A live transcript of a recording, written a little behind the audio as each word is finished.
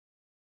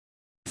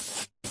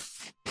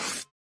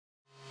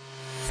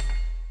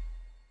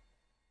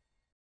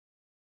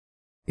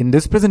In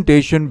this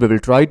presentation, we will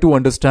try to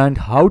understand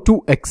how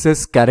to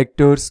access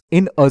characters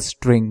in a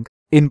string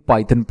in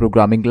Python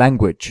programming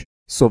language.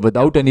 So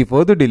without any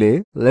further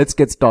delay, let's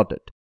get started.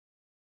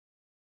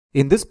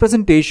 In this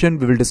presentation,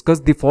 we will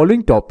discuss the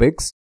following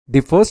topics.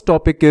 The first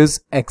topic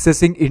is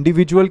accessing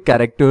individual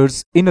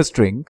characters in a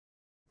string.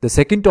 The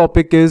second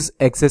topic is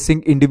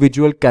accessing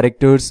individual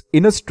characters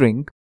in a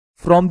string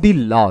from the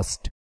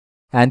last.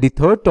 And the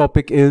third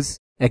topic is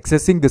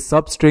accessing the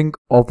substring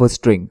of a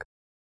string.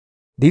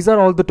 These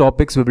are all the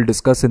topics we will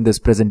discuss in this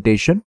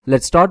presentation.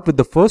 Let's start with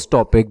the first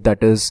topic,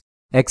 that is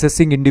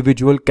accessing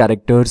individual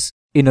characters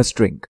in a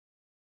string.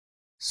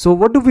 So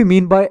what do we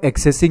mean by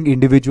accessing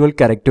individual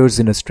characters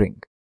in a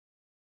string?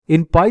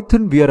 In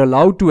Python, we are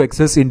allowed to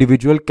access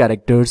individual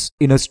characters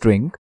in a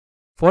string.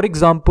 For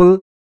example,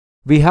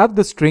 we have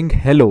the string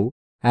hello,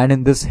 and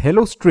in this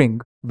hello string,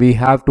 we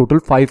have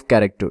total 5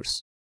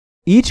 characters.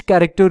 Each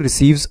character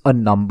receives a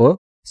number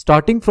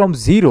starting from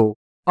 0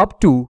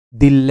 up to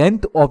the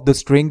length of the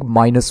string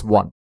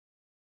 -1.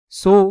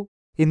 So,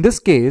 in this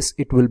case,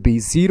 it will be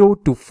 0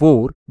 to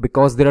 4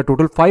 because there are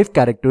total 5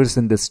 characters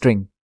in this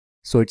string.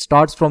 So it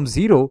starts from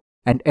 0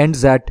 and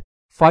ends at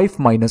 5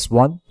 minus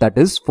 1, that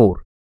is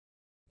 4.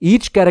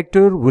 Each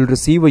character will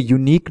receive a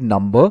unique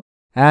number,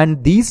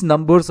 and these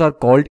numbers are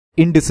called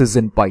indices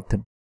in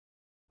Python.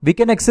 We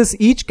can access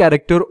each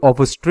character of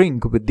a string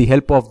with the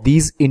help of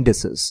these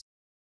indices.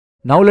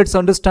 Now let's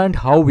understand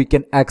how we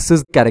can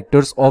access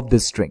characters of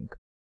this string.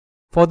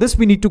 For this,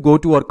 we need to go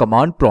to our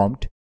command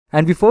prompt,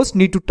 and we first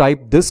need to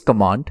type this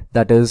command,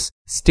 that is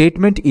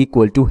statement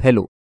equal to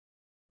hello.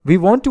 We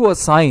want to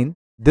assign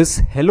this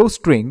hello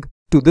string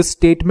to this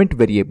statement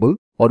variable,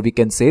 or we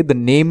can say the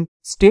name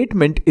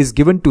statement is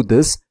given to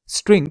this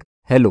string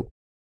hello.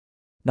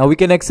 Now we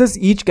can access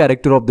each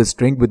character of the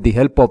string with the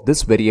help of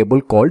this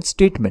variable called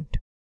statement.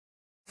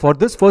 For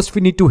this, first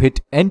we need to hit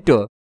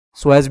enter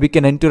so as we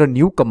can enter a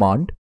new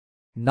command.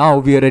 Now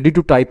we are ready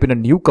to type in a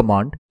new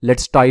command.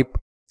 Let's type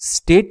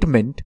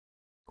statement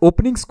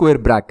opening square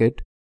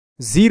bracket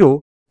 0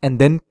 and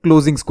then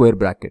closing square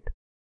bracket.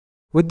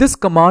 With this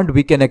command,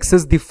 we can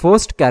access the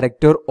first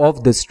character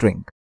of the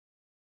string.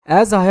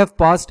 As I have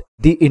passed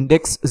the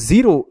index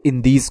 0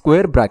 in these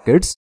square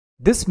brackets,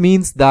 this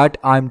means that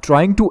I am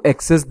trying to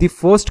access the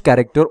first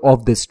character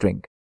of this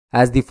string,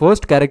 as the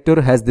first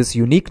character has this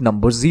unique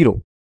number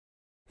 0.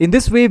 In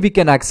this way, we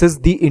can access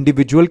the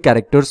individual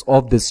characters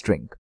of this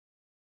string.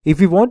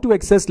 If we want to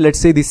access, let's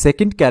say, the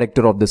second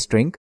character of the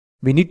string,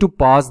 we need to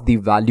pass the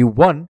value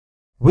 1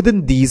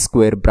 within these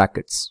square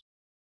brackets.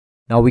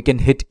 Now we can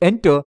hit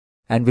enter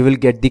and we will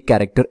get the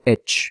character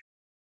h.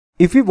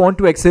 If we want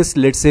to access,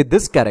 let's say,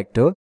 this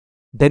character,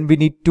 then we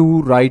need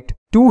to write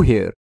 2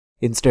 here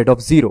instead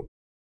of 0.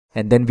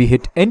 And then we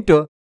hit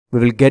enter, we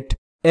will get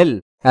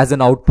L as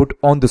an output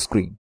on the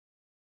screen.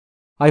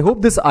 I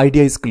hope this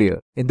idea is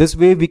clear. In this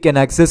way, we can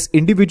access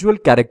individual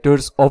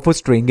characters of a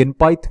string in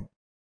Python.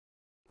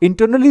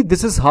 Internally,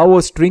 this is how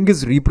a string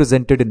is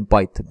represented in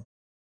Python.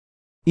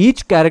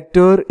 Each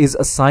character is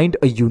assigned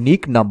a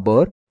unique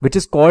number, which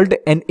is called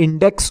an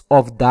index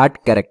of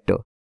that character.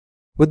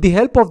 With the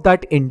help of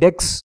that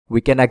index,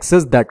 we can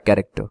access that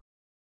character.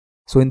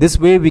 So in this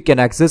way, we can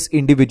access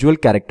individual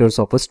characters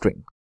of a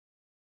string.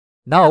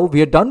 Now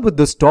we are done with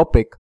this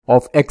topic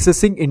of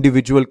accessing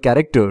individual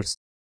characters.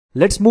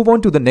 Let's move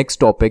on to the next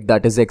topic,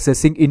 that is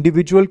accessing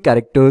individual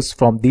characters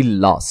from the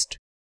last.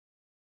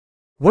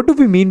 What do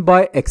we mean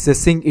by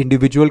accessing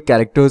individual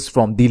characters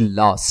from the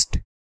last?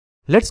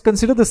 Let's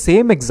consider the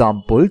same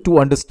example to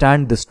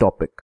understand this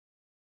topic.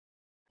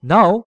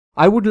 Now,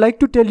 I would like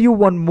to tell you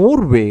one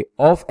more way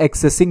of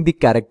accessing the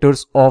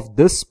characters of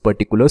this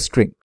particular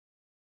string.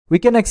 We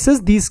can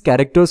access these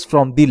characters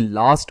from the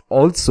last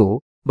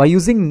also by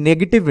using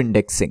negative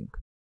indexing.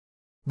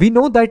 We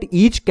know that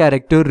each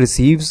character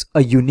receives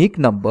a unique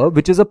number,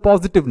 which is a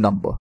positive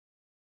number.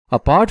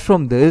 Apart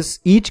from this,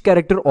 each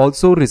character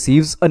also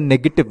receives a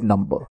negative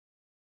number.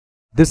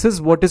 This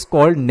is what is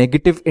called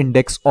negative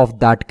index of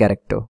that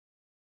character.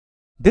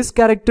 This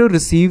character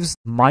receives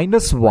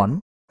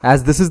 -1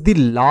 as this is the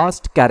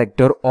last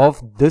character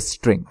of this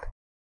string.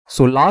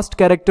 So last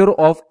character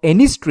of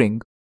any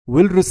string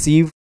will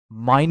receive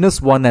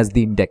 -1 as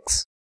the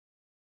index.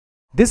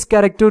 This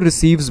character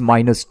receives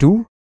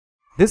 -2.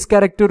 This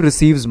character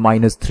receives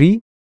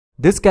 -3.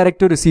 This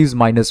character receives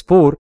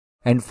 -4.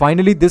 And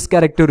finally, this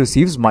character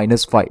receives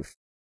 -5.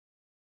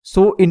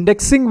 So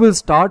indexing will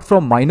start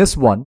from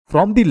 -1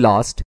 from the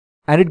last,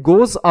 and it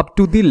goes up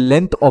to the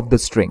length of the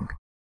string.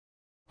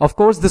 Of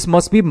course, this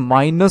must be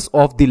minus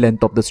of the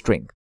length of the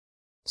string.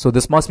 So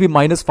this must be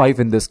 -5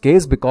 in this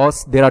case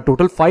because there are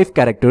total 5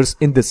 characters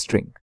in this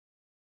string.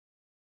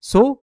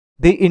 So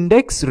the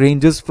index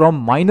ranges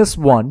from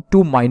 -1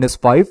 to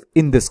 -5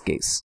 in this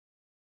case.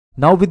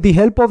 Now with the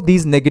help of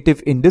these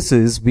negative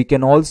indices, we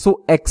can also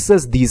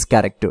access these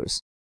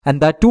characters. And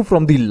that too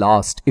from the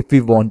last if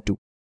we want to.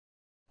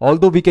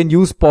 Although we can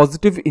use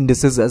positive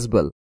indices as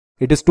well.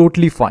 It is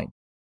totally fine.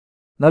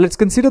 Now let's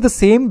consider the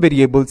same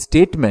variable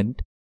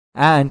statement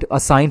and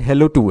assign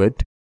hello to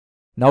it.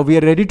 Now we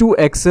are ready to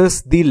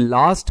access the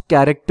last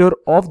character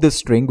of the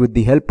string with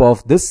the help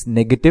of this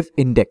negative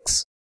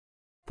index.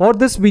 For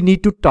this we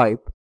need to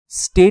type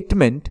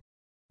statement,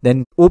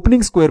 then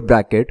opening square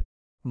bracket,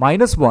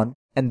 -1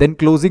 and then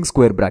closing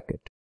square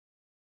bracket.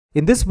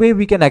 In this way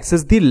we can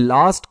access the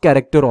last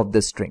character of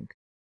the string.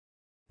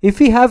 If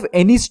we have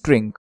any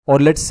string, or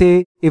let's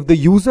say if the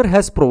user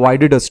has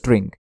provided a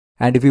string,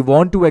 and if we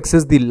want to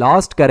access the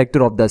last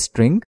character of the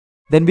string,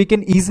 then we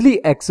can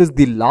easily access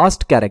the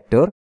last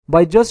character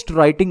by just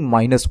writing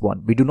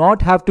 -1. We do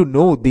not have to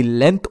know the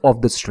length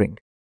of the string.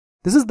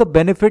 This is the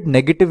benefit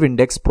negative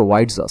index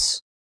provides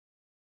us.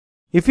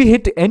 If we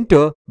hit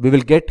enter, we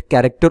will get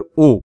character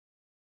O,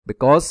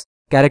 because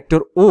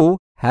character O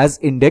has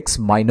index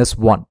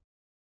 -1.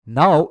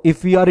 Now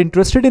if we are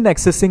interested in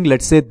accessing,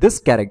 let's say, this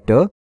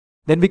character,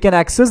 then we can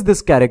access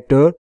this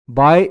character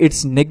by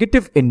its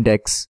negative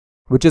index,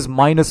 which is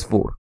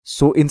 -4.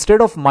 So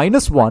instead of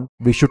 -1,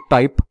 we should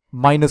type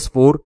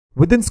 -4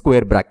 within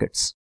square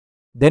brackets.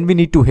 Then we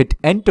need to hit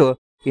enter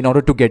in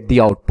order to get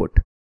the output.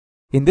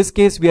 In this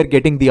case, we are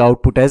getting the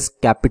output as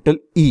capital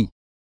E.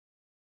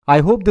 I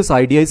hope this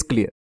idea is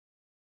clear.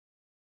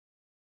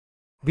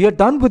 We are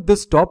done with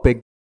this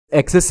topic,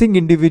 accessing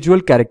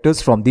individual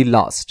characters from the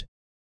last.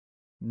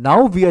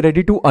 Now we are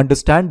ready to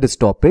understand this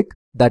topic,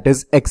 that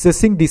is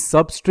accessing the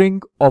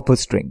substring of a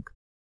string.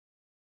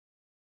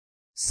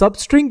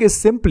 Substring is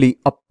simply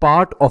a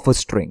part of a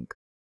string.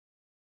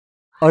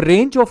 A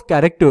range of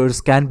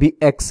characters can be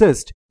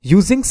accessed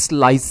using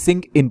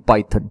slicing in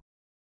Python.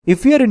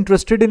 If we are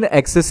interested in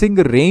accessing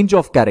a range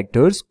of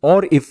characters,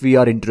 or if we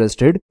are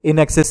interested in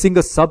accessing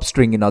a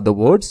substring, in other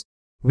words,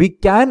 we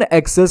can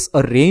access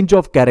a range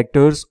of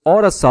characters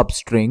or a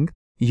substring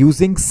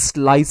using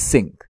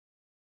slicing.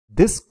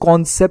 This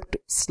concept,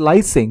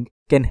 slicing,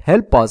 can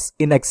help us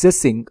in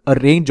accessing a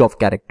range of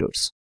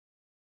characters.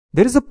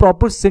 There is a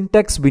proper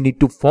syntax we need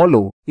to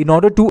follow in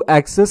order to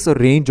access a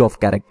range of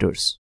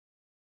characters.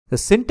 The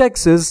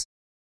syntax is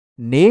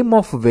name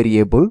of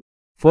variable.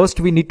 First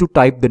we need to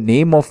type the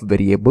name of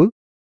variable.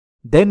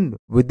 Then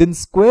within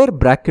square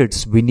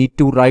brackets we need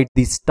to write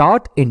the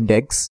start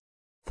index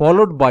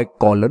followed by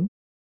colon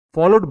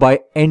followed by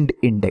end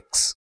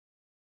index.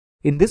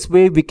 In this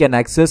way we can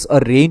access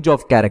a range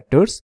of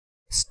characters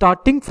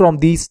starting from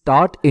the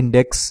start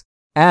index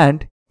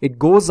and it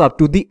goes up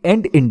to the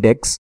end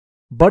index,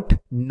 but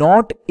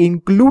not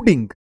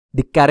including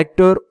the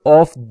character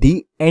of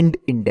the end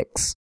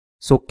index.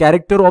 So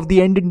character of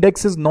the end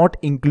index is not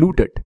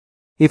included.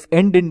 If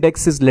end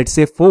index is, let's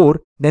say, 4,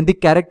 then the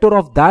character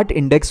of that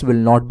index will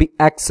not be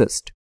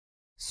accessed.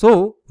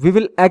 So we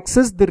will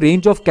access the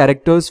range of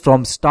characters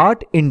from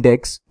start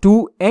index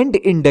to end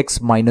index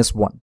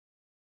 -1.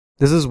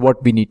 This is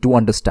what we need to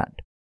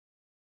understand.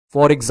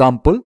 For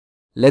example,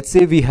 let's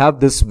say we have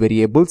this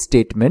variable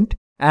statement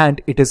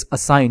and it is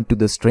assigned to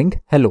the string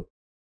hello.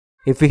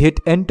 If we hit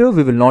enter,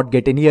 we will not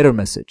get any error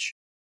message.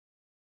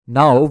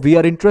 Now we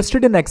are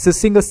interested in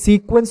accessing a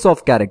sequence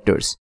of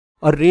characters,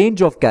 a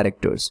range of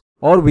characters,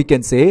 or we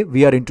can say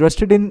we are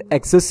interested in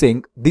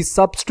accessing the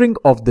substring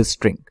of this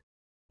string.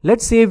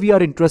 Let's say we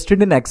are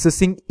interested in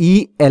accessing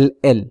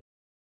ELL.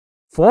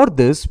 For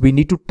this, we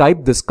need to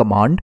type this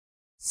command,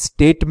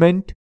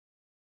 statement,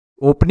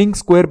 opening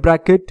square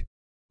bracket.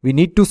 We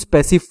need to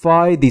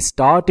specify the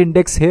start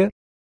index here.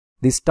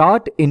 The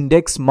start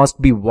index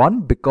must be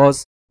 1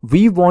 because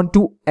we want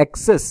to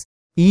access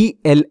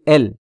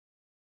ELL.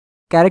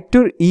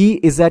 Character E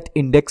is at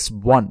index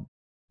 1.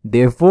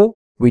 Therefore,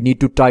 we need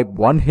to type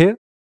 1 here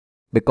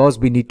because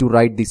we need to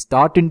write the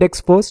start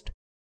index first.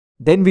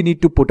 Then we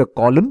need to put a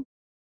colon.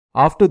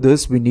 After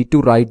this, we need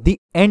to write the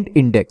end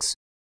index.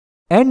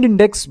 End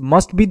index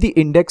must be the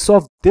index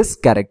of this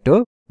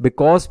character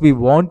because we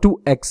want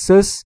to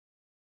access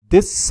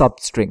this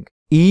substring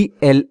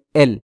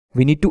ELL.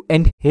 We need to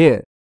end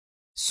here.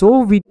 So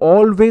we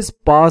always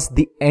pass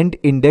the end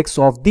index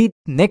of the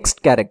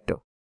next character.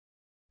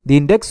 The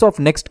index of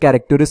next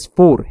character is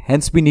 4,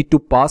 hence we need to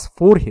pass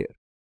 4 here.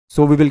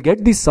 So we will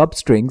get the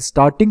substring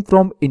starting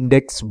from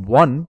index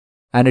 1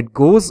 and it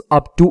goes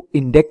up to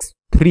index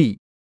 3.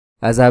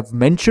 As I have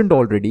mentioned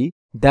already,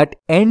 that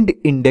end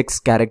index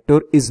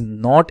character is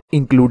not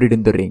included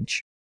in the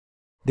range.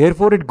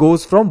 Therefore it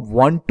goes from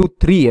 1 to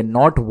 3 and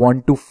not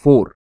 1 to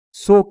 4.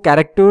 So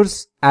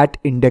characters at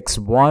index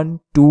 1,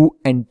 2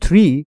 and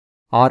 3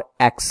 are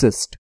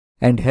accessed.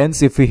 And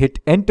hence if we hit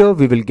enter,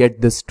 we will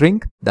get this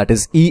string that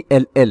is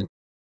ELL,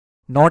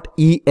 not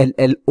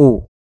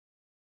ELLO.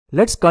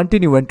 Let's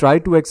continue and try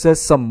to access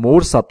some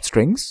more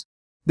substrings.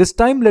 This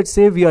time let's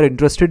say we are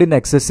interested in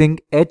accessing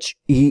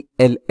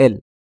HELL.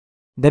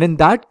 Then in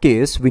that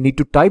case, we need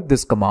to type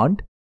this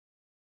command,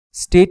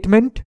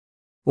 statement,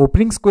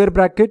 opening square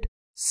bracket,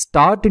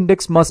 start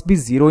index must be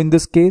 0 in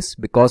this case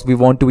because we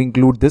want to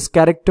include this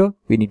character.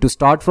 We need to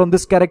start from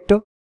this character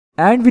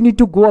and we need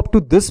to go up to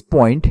this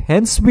point.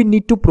 Hence we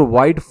need to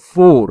provide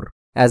 4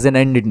 as an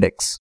end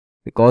index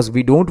because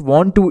we don't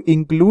want to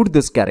include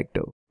this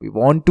character. We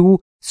want to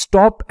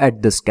stop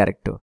at this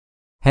character.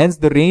 Hence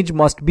the range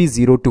must be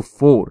 0 to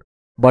 4.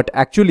 But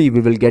actually we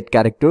will get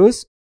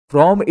characters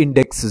from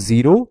index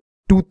 0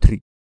 to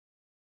 3.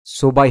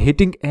 So by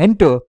hitting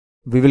enter,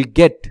 we will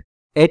get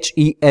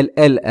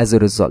HELL as a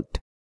result.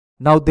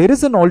 Now there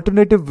is an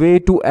alternative way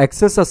to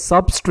access a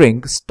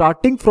substring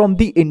starting from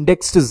the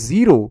index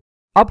 0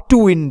 up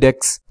to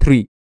index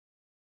 3.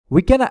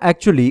 We can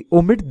actually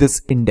omit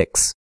this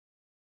index.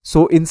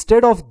 So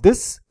instead of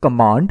this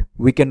command,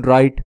 we can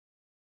write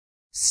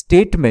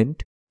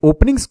statement,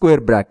 opening square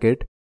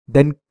bracket,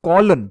 then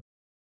colon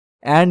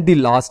and the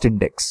last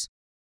index.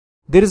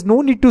 There is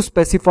no need to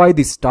specify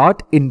the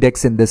start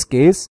index in this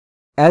case,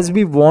 as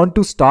we want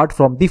to start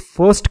from the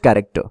first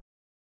character.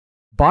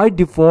 By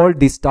default,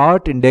 the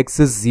start index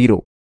is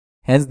 0.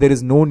 Hence, there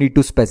is no need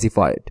to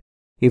specify it.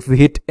 If we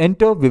hit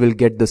enter, we will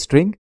get the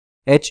string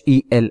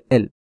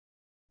HELL.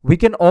 We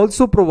can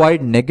also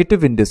provide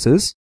negative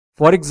indices.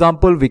 For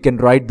example, we can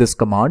write this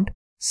command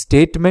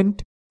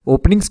statement,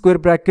 opening square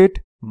bracket,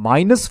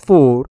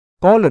 -4,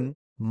 colon,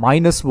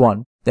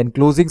 -1, then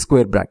closing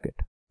square bracket.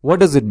 What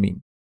does it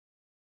mean?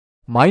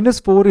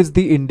 -4 is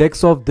the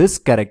index of this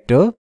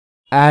character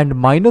and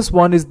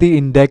 -1 is the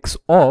index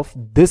of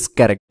this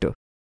character.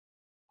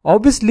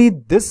 Obviously,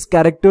 this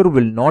character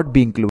will not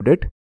be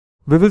included.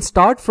 We will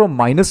start from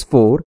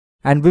 -4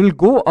 and we will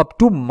go up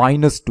to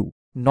 -2,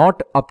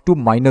 not up to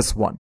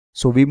 -1.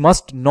 So we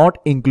must not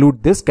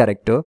include this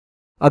character.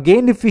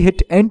 Again, if we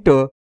hit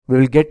enter, we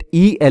will get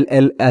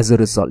ELL as a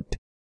result.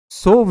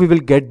 So we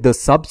will get the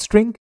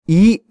substring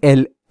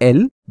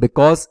ELL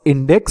because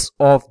index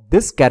of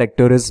this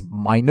character is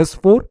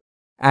 -4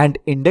 and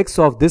index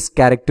of this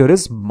character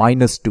is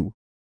 -2.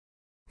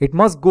 It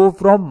must go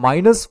from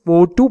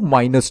 -4 to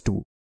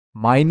 -2.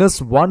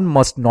 -1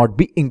 must not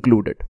be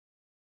included.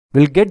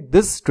 We'll get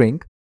this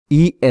string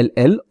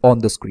ELL on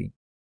the screen.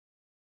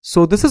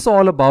 So this is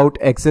all about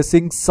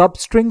accessing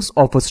substrings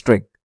of a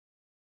string.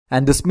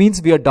 And this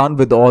means we are done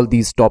with all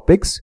these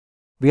topics.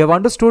 We have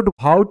understood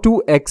how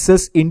to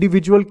access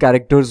individual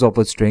characters of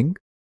a string.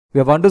 We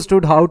have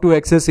understood how to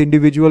access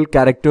individual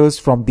characters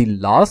from the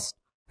last,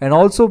 and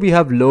also we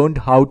have learned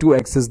how to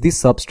access the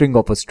substring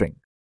of a string.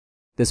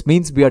 This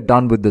means we are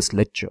done with this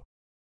lecture.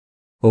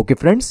 Okay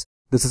friends,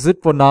 this is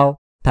it for now.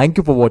 Thank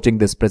you for watching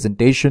this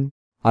presentation.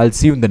 I'll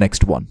see you in the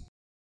next one.